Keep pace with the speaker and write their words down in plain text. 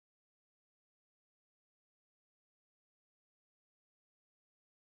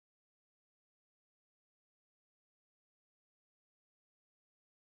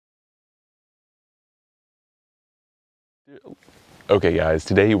Okay guys,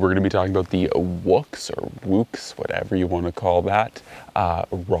 today we're going to be talking about the Woox or Woox, whatever you want to call that,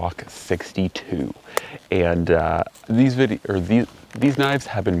 Rock 62. And these knives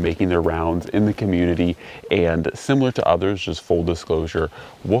have been making their rounds in the community, and similar to others, just full disclosure,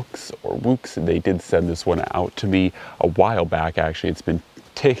 Woox, they did send this one out to me a while back. Actually,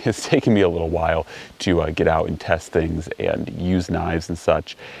 it's taken me a little while to get out and test things and use knives and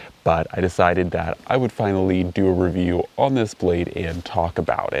such, but I decided that I would finally do a review on this blade and talk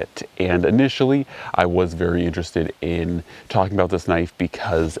about it. And initially, I was very interested in talking about this knife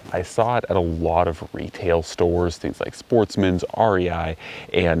because I saw it at a lot of retail stores, things like Sportsman's, REI,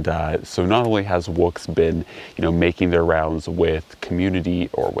 and so not only has Woox been, making their rounds with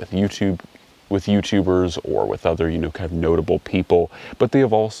community or with YouTubers or with other, kind of notable people, but they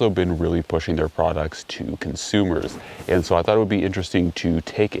have also been really pushing their products to consumers. And so I thought it would be interesting to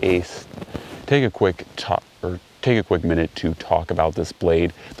take a quick minute to talk about this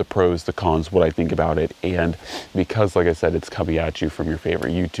blade, the pros, the cons, what I think about it. And because, like I said, it's coming at you from your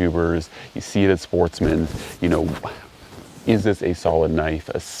favorite YouTubers, you see it at Sportsman, is this a solid knife,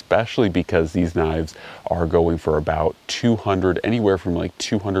 especially because these knives are going for about anywhere from like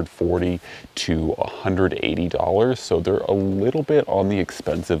 $240 to $180. So they're a little bit on the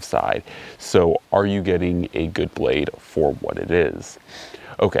expensive side. So are you getting a good blade for what it is?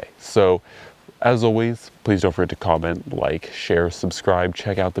 Okay, so as always, please don't forget to comment, like, share, subscribe,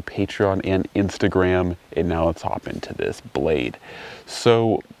 check out the Patreon and Instagram, and now let's hop into this blade.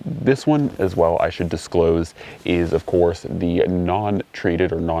 So this one as well, I should disclose, is of course the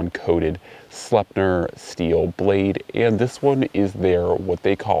non-treated or non-coated Sleipner steel blade, and this one is their what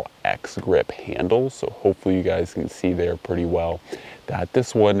they call X-grip handle. So hopefully you guys can see there pretty well that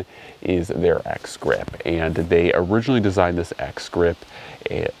this one is their X-grip, and they originally designed this X-grip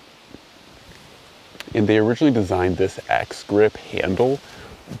X-grip handle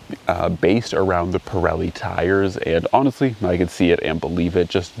based around the Pirelli tires, and honestly, I could see it and believe it.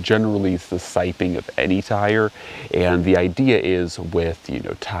 Just generally it's the siping of any tire, and the idea is with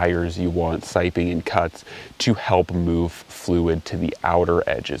tires, you want siping and cuts to help move fluid to the outer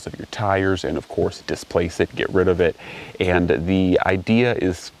edges of your tires and of course displace it, get rid of it. And the idea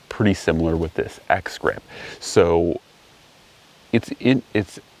is pretty similar with this X-grip. So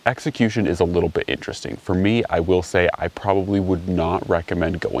its execution is a little bit interesting. For me, I will say I probably would not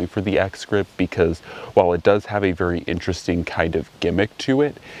recommend going for the X-grip because while it does have a very interesting kind of gimmick to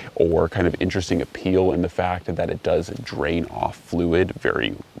it, or kind of interesting appeal in the fact that it does drain off fluid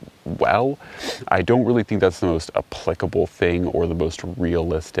very well, I don't really think that's the most applicable thing or the most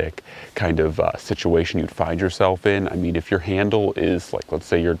realistic kind of situation you'd find yourself in. I mean, if your handle is like, let's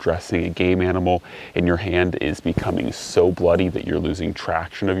say you're dressing a game animal and your hand is becoming so bloody that you're losing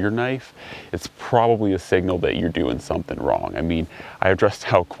traction of your knife, it's probably a signal that you're doing something wrong. I mean, I have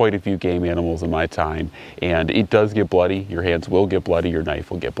dressed out quite a few game animals in my time, and it does get bloody. Your hands will get bloody, your knife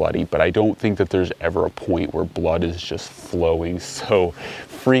will get bloody, but I don't think that there's ever a point where blood is just flowing so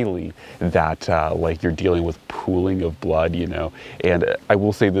freely that like you're dealing with pooling of blood, And I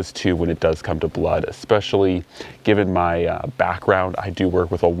will say this too, when it does come to blood, especially given my background, I do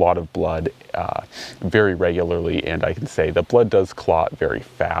work with a lot of blood very regularly, and I can say the blood does clot very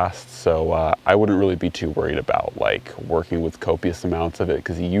fast. So I wouldn't really be too worried about like working with copious amounts of it,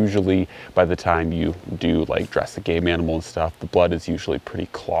 because usually by the time you do like dress a game animal and stuff, the blood is usually pretty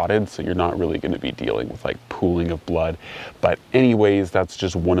clotted, so you're not really going to be dealing with like pooling of blood. But anyways, that's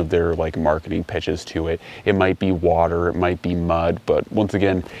just one of their like marketing pitches to it. It might be water, it might be mud, but once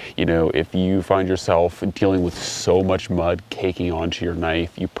again, if you find yourself dealing with so much mud caking onto your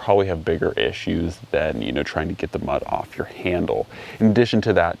knife, you probably have bigger issues than trying to get the mud off your handle. In addition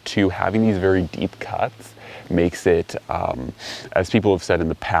to that too, having these very deep cuts makes it, as people have said in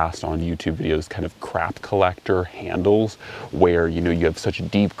the past on YouTube videos, kind of crap collector handles, where you have such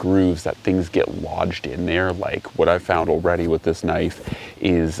deep grooves that things get lodged in there. Like what I've found already with this knife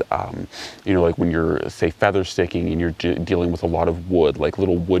is, like when you're say feather sticking and you're dealing with a lot of wood, like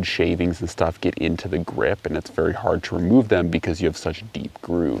little wood shavings and stuff get into the grip, and it's very hard to remove them because you have such deep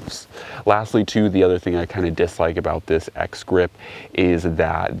grooves. Lastly too, the other thing I kind of dislike about this X-grip is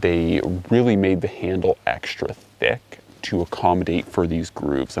that they really made the handle extra thick to accommodate for these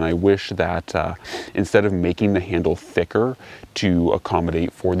grooves. And I wish that instead of making the handle thicker to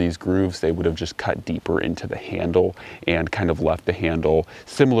accommodate for these grooves, they would have just cut deeper into the handle and kind of left the handle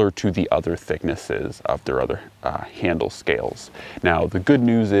similar to the other thicknesses of their other handle scales. Now, the good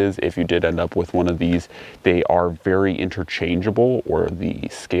news is if you did end up with one of these, they are very interchangeable, or the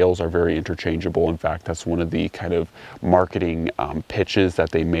scales are very interchangeable. In fact, that's one of the kind of marketing pitches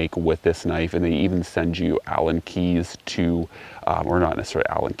that they make with this knife, and they even send you Allen keys to, or not necessarily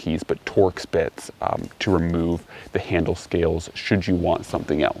Allen keys, but Torx bits to remove the handle scales should you want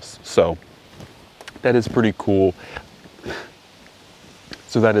something else. So that is pretty cool.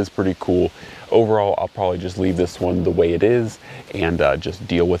 Overall, I'll probably just leave this one the way it is and just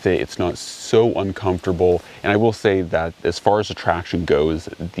deal with it. It's not so uncomfortable. And I will say that as far as the traction goes,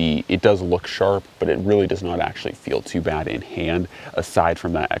 it does look sharp, but it really does not actually feel too bad in hand, aside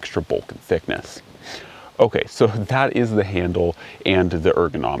from that extra bulk and thickness. Okay, so that is the handle and the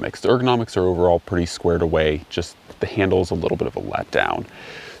ergonomics. The ergonomics are overall pretty squared away, just the handle is a little bit of a letdown.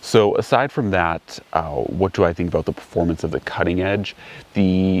 So aside from that, what do I think about the performance of the cutting edge?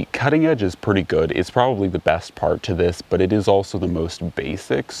 The cutting edge is pretty good. It's probably the best part to this, but it is also the most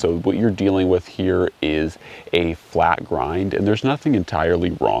basic. So what you're dealing with here is a flat grind, and there's nothing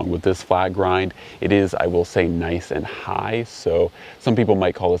entirely wrong with this flat grind. It is, I will say, nice and high. So some people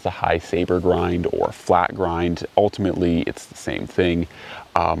might call this a high saber grind or a flat grind. Ultimately, it's the same thing.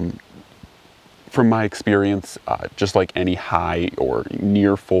 From my experience, just like any high or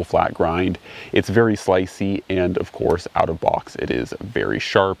near full flat grind, it's very slicey, and of course, out of box, it is very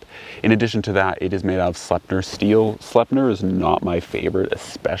sharp. In addition to that, it is made out of Sleipner steel. Sleipner is not my favorite,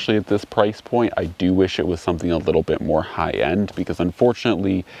 especially at this price point. I do wish it was something a little bit more high end, because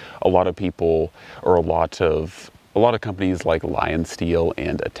unfortunately, a lot of people, or a lot of companies like Lion Steel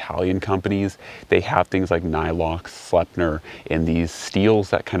and Italian companies, they have things like Nylox, Sleipner, and these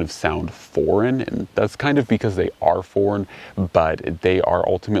steels that kind of sound foreign. And that's kind of because they are foreign, but they are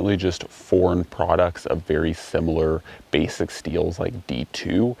ultimately just foreign products of very similar basic steels like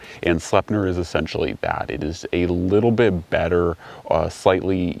D2. And Sleipner is essentially that. It is a little bit better,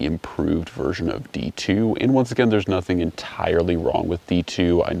 slightly improved version of D2. And once again, there's nothing entirely wrong with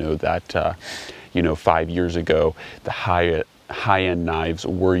D2. I know that, 5 years ago, the high-end knives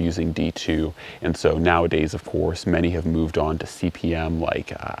were using D2, and so nowadays, of course, many have moved on to CPM like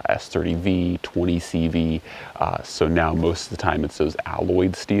S30V, 20CV, so now most of the time it's those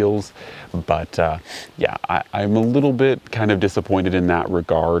alloyed steels. But yeah, I'm a little bit kind of disappointed in that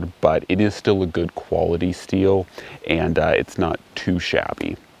regard, but it is still a good quality steel, and it's not too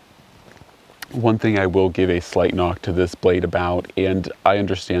shabby. One thing I will give a slight knock to this blade about, and I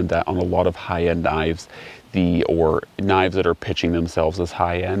understand that on a lot of high-end knives, or knives that are pitching themselves as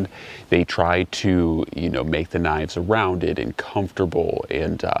high-end, they try to, make the knives rounded and comfortable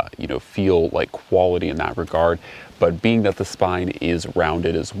and, feel like quality in that regard. But being that the spine is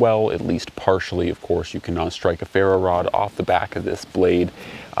rounded as well, at least partially, of course, you cannot strike a ferro rod off the back of this blade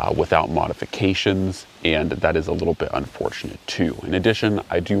without modifications, and that is a little bit unfortunate too. In addition,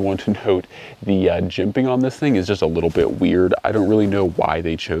 I do want to note the jimping on this thing is just a little bit weird. I don't really know why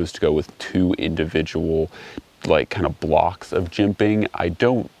they chose to go with two individual kind of blocks of jimping. I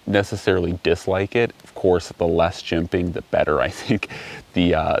don't necessarily dislike it. Of course, the less jimping, the better I think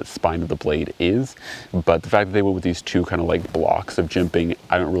the spine of the blade is. But the fact that they went with these two kind of like blocks of jimping,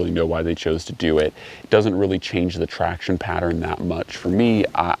 I don't really know why they chose to do it. It doesn't really change the traction pattern that much. For me,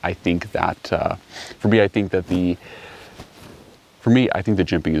 I think that the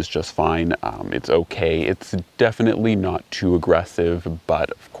jimping is just fine. It's okay. It's definitely not too aggressive, but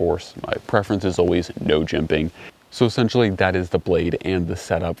of course, my preference is always no jimping. So essentially that is the blade and the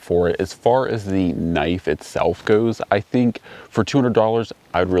setup for it. As far as the knife itself goes, I think for $200,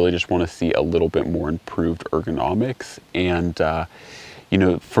 I'd really just want to see a little bit more improved ergonomics. And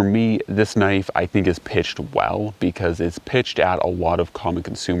for me, this knife I think is pitched well, because it's pitched at a lot of common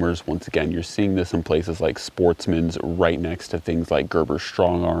consumers. Once again, you're seeing this in places like Sportsman's, right next to things like Gerber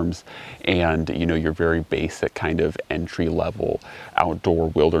Strong Arms, and your very basic kind of entry-level outdoor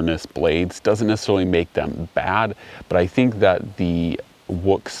wilderness blades. Doesn't necessarily make them bad, but I think that the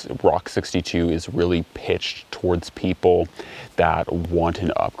Woox Rock 62 is really pitched towards people that want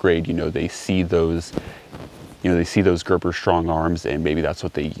an upgrade. They see those Gerber Strong Arms, and maybe that's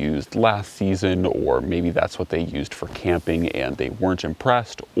what they used last season, or maybe that's what they used for camping and they weren't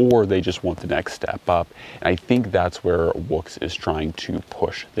impressed, or they just want the next step up. And I think that's where Woox is trying to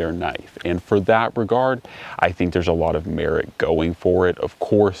push their knife. And for that regard, I think there's a lot of merit going for it. Of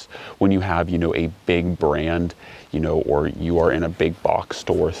course, when you have, a big brand, or you are in a big box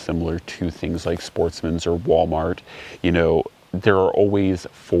store similar to things like Sportsman's or Walmart, there are always,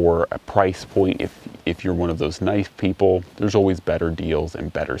 for a price point, if you're one of those knife people, there's always better deals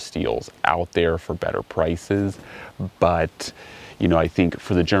and better steels out there for better prices. But, I think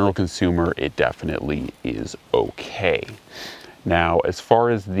for the general consumer, it definitely is okay. Now, as far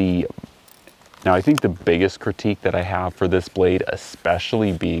as the Now, I think the biggest critique that I have for this blade,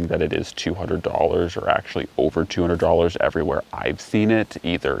 especially being that it is $200 or actually over $200 everywhere I've seen it,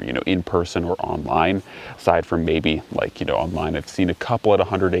 either, you know, in person or online, aside from maybe like, you know, online, I've seen a couple at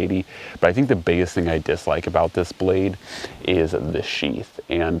 180, but I think the biggest thing I dislike about this blade is the sheath.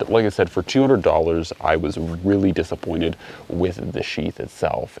 And like I said, for $200, I was really disappointed with the sheath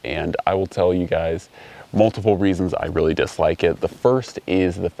itself. And I will tell you guys, multiple reasons I really dislike it. The first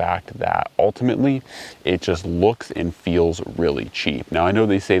is the fact that ultimately it just looks and feels really cheap. Now, I know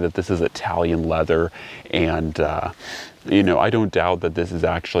they say that this is Italian leather, and you know, I don't doubt that this is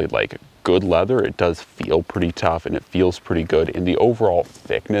actually like good leather. It does feel pretty tough and it feels pretty good, and the overall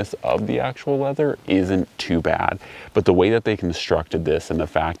thickness of the actual leather isn't too bad. But the way that they constructed this and the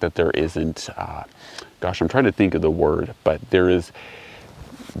fact that there isn't, gosh, I'm trying to think of the word, but there's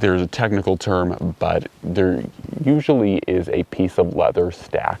a technical term, but there usually is a piece of leather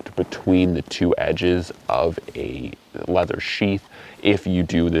stacked between the two edges of a leather sheath. If you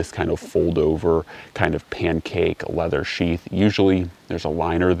do this kind of fold over kind of pancake leather sheath, usually there's a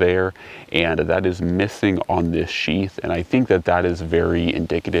liner there, and that is missing on this sheath. And I think that that is very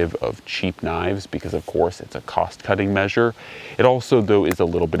indicative of cheap knives because, of course, it's a cost-cutting measure. It also, though, is a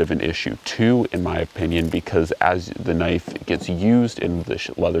little bit of an issue too, in my opinion, because as the knife gets used in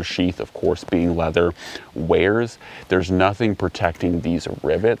the leather sheath, of course, being leather, wears, there's nothing protecting these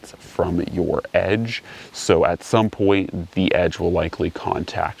rivets from your edge. So at some point, the edge will likely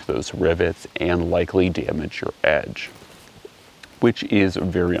contact those rivets and likely damage your edge, which is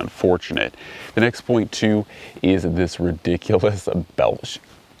very unfortunate. The next point too is this ridiculous belt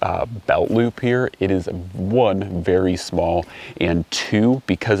loop here. It is one, very small, and two,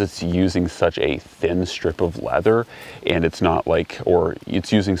 because it's using such a thin strip of leather, and it's not like, or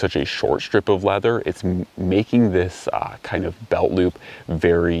it's using such a short strip of leather, it's making this kind of belt loop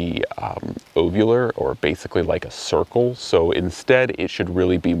very ovular, or basically like a circle. So instead it should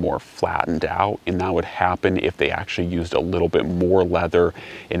really be more flattened out, and that would happen if they actually used a little bit more leather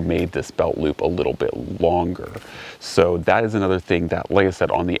and made this belt loop a little bit longer. So that is another thing that, like I said,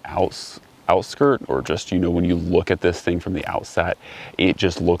 on the outskirt, or just, you know, when you look at this thing from the outset, it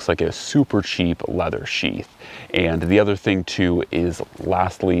just looks like a super cheap leather sheath. And the other thing too is,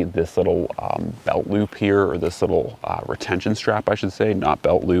 lastly, this little belt loop here, or this little retention strap, I should say, not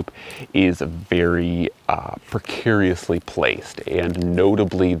belt loop, is very precariously placed. And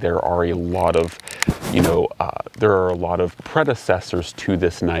notably, there are a lot of, you know, there are a lot of predecessors to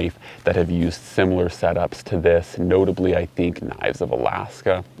this knife that have used similar setups to this. Notably, I think Knives of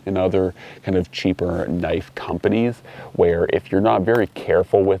Alaska and other kind of cheaper knife companies, where if you're not very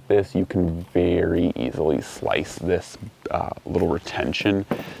careful with this, you can very easily slice this little retention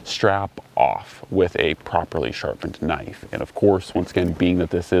strap off with a properly sharpened knife. And of course, once again, being that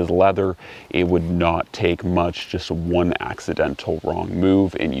this is leather, it would not take much, just one accidental wrong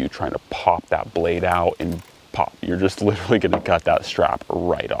move and you trying to pop that blade out and pop, you're just literally going to cut that strap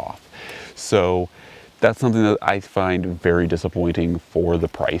right off. So that's something that I find very disappointing for the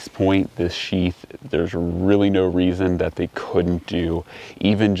price point. This sheath, there's really no reason that they couldn't do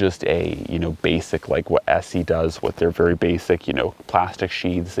even just a, you know, basic, like what Essie does with their very basic, you know, plastic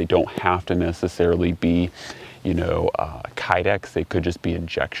sheaths. They don't have to necessarily be, you know, Kydex. They could just be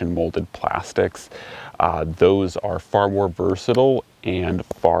injection molded plastics. Those are far more versatile and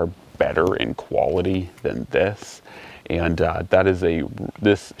far better in quality than this. And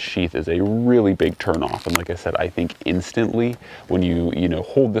this sheath is a really big turnoff. And like I said, I think instantly when you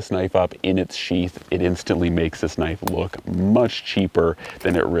hold this knife up in its sheath, it instantly makes this knife look much cheaper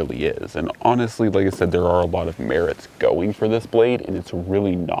than it really is. And honestly, like I said, there are a lot of merits going for this blade, and it's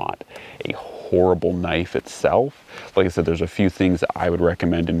really not a horrible knife itself. Like I said, there's a few things that I would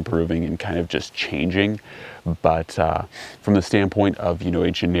recommend improving and kind of just changing. But from the standpoint of, you know,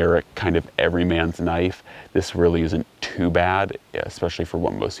 a generic kind of everyman's knife, this really isn't too bad, especially for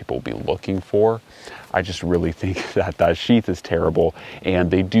what most people will be looking for. I just really think that that sheath is terrible, and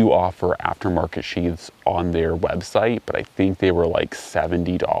they do offer aftermarket sheaths on their website, but I think they were like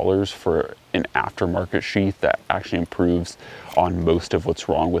 $70 for an aftermarket sheath that actually improves on most of what's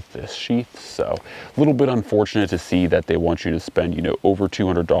wrong with this sheath. So a little bit unfortunate to see that they want you to spend, you know, over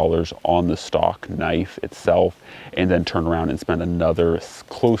 $200 on the stock knife itself, and then turn around and spend another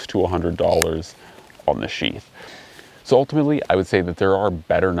close to $100 on the sheath. So ultimately, I would say that there are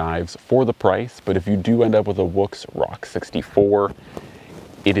better knives for the price, but if you do end up with a Woox Rock 64,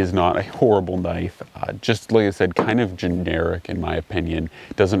 it is not a horrible knife. Just like I said, kind of generic in my opinion.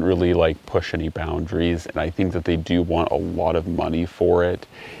 Doesn't really like push any boundaries, and I think that they do want a lot of money for it.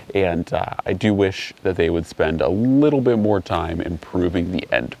 And I do wish that they would spend a little bit more time improving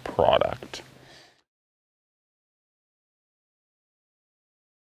the end product.